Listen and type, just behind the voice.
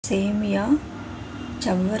சேமியா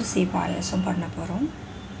ஜவ்வரிசி பாயசம் பண்ண போகிறோம்.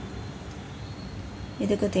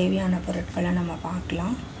 இதுக்கு தேவையான பொருட்களை நம்ம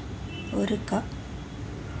பார்க்கலாம். 1 கப்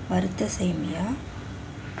வறுத்த சேமியா.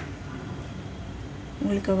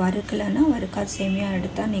 உங்களுக்கு வறுக்கலைன்னா வறுக்காத சேமியா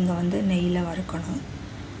எடுத்தால் நீங்கள் நெய்யில் வறுக்கணும்.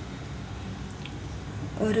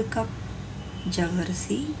 1 கப்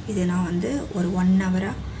ஜவ்வரிசி. இது நான் ஒரு 1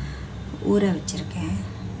 ஹவராக ஊற வச்சுருக்கேன்.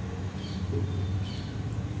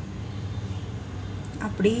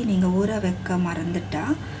 அப்படி நீங்கள் ஊற வைக்க மறந்துட்டா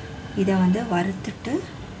இதை வறுத்துட்டு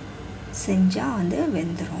செஞ்சால்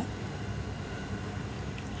வெந்துடும்.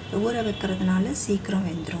 ஊற வைக்கிறதுனால சீக்கிரம்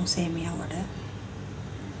வெந்துடும் சேமியாவோட.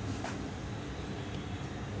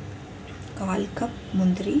 1/4 கப்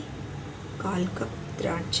முந்திரி, 1/4 கப்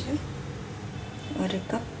திராட்சை, 1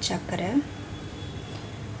 கப் சர்க்கரை,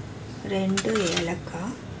 2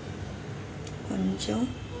 ஏலக்காய், கொஞ்சம்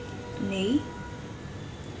நெய்,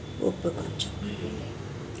 உப்பு கொஞ்சம்.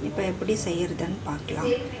 இப்போ எப்படி செய்கிறதுன்னு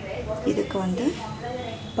பார்க்கலாம். இதுக்கு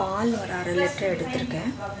பால் ஒரு 1/2 லிட்டர்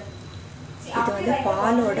எடுத்திருக்கேன். இது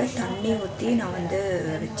பாலோட தண்ணி ஊற்றி நான்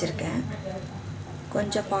வச்சுருக்கேன்.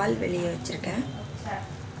 கொஞ்சம் பால் வெளியே வச்சுருக்கேன்.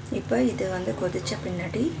 இப்போ இது கொதித்த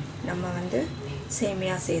பின்னாடி நம்ம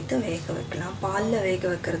சேமியா சேர்த்து வேக வைக்கலாம். பாலில் வேக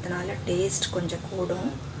வைக்கிறதுனால டேஸ்ட் கொஞ்சம் கூடும்.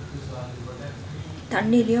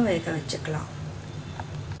 தண்ணிலையும் வேக வச்சுக்கலாம்.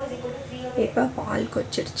 இப்போ பால்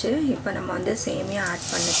கொச்சிடுச்சு. இப்போ நம்ம சேமியா ஆட்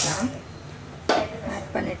பண்ணிக்கலாம்.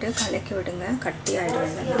 ஆட் பண்ணிவிட்டு கலக்கி விடுங்க. கட்டி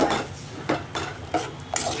ஆகிடுங்க.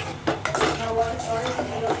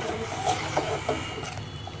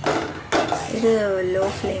 இது லோ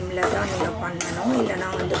ஃப்ளேமில் தான் நீங்கள் பண்ணணும், இல்லைனா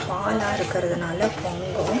பாலாக இருக்கிறதுனால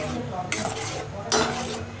பொங்கும்.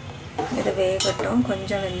 இது வேகட்டும்.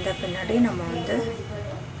 கொஞ்சம் வெந்த பின்னாடி நம்ம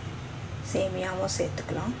சேமியாவும்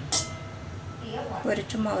சேர்த்துக்கலாம்.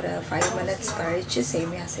 சும்மா ஒரு 5 மினிட்ஸ் கழித்து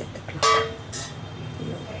சேமியா சேர்த்துக்கலாம்.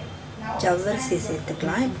 ஜவ்வரிசி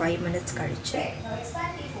சேர்த்துக்கலாம் 5 மினிட்ஸ் கழித்து.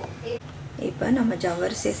 இப்போ நம்ம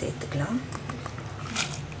ஜவ்வரிசி சேர்த்துக்கலாம்.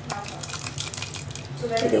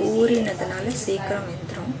 இது ஊறினதுனால சீக்கிரம்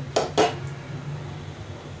வெந்துடும்.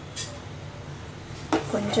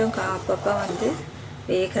 கொஞ்சம் அப்பப்போ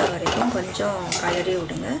வேகிற வரைக்கும் கொஞ்சம் கலரி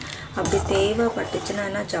விடுங்க. அப்படி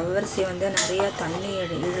தேவைப்பட்டுச்சுன்னா ஜவ்வரிசி நிறையா தண்ணி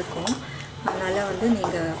இழுக்கும். அதனால்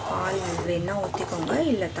நீங்கள் பால் வேணால் ஊற்றிக்கோங்க,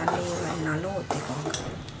 இல்லை தண்ணி வேணாலும் ஊற்றிக்கோங்க.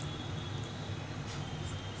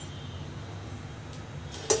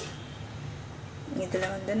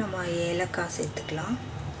 இதில் நம்ம ஏலக்காய் சேர்த்துக்கலாம்.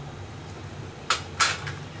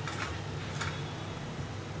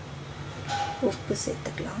 உப்பு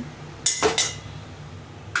சேர்த்துக்கலாம்.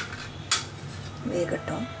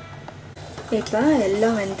 வேகட்டும். இப்போ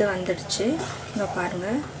எல்லாம் வந்துடுச்சு. இங்கே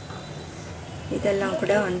பாருங்கள். இதெல்லாம்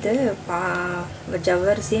கூட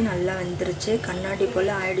ஜவ்வரிசி நல்லா வெந்துருச்சு. கண்ணாடி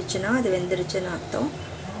போல் ஆயிடுச்சுன்னா அது வெந்துருச்சுன்னு அர்த்தம்.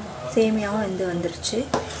 சேமியாவும் வந்துருச்சு.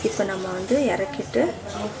 இப்போ நம்ம இறக்கிட்டு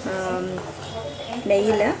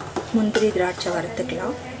நெய்யில் முந்திரி திராட்சை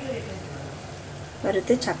வறுத்துக்கலாம்.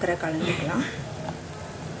 வறுத்து சர்க்கரை கலந்துக்கலாம்.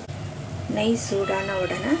 நெய் சூடான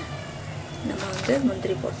உடனே நம்ம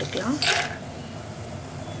முந்திரி போட்டுக்கலாம்.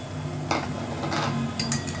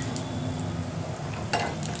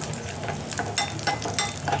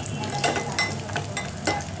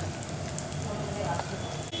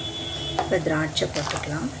 இப்போ திராட்சை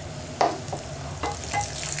போட்டுக்கலாம்.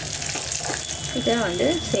 இதை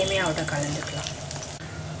சேமியாவோட கலந்துக்கலாம்.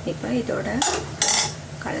 இப்போ இதோட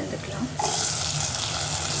கலந்துக்கலாம்.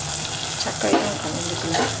 சர்க்கரையும்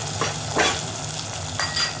கலந்துக்கலாம்.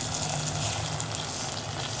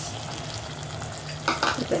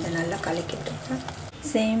 இப்போ இதை நல்லா கலக்கிட்டு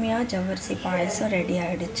சேமியா ஜவ்வரிசி பாயசம் ரெடி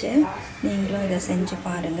ஆகிடுச்சு. நீங்களும் இதை செஞ்சு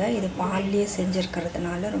பாருங்கள். இது பால்லேயே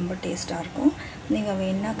செஞ்சுருக்கிறதுனால ரொம்ப டேஸ்ட்டாக இருக்கும். நீங்கள்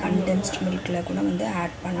வேணால் கண்டென்ஸ்ட் மில்கில் கூட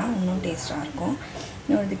ஆட் பண்ணால் இன்னும் டேஸ்ட்டாக இருக்கும்.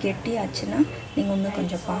 இது கெட்டியாச்சுன்னா நீங்கள் இன்னும்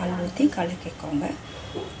கொஞ்சம் பால் ஊற்றி கலக்கிக்கோங்க.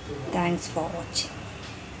 தேங்க்ஸ் ஃபார் வாட்சிங்.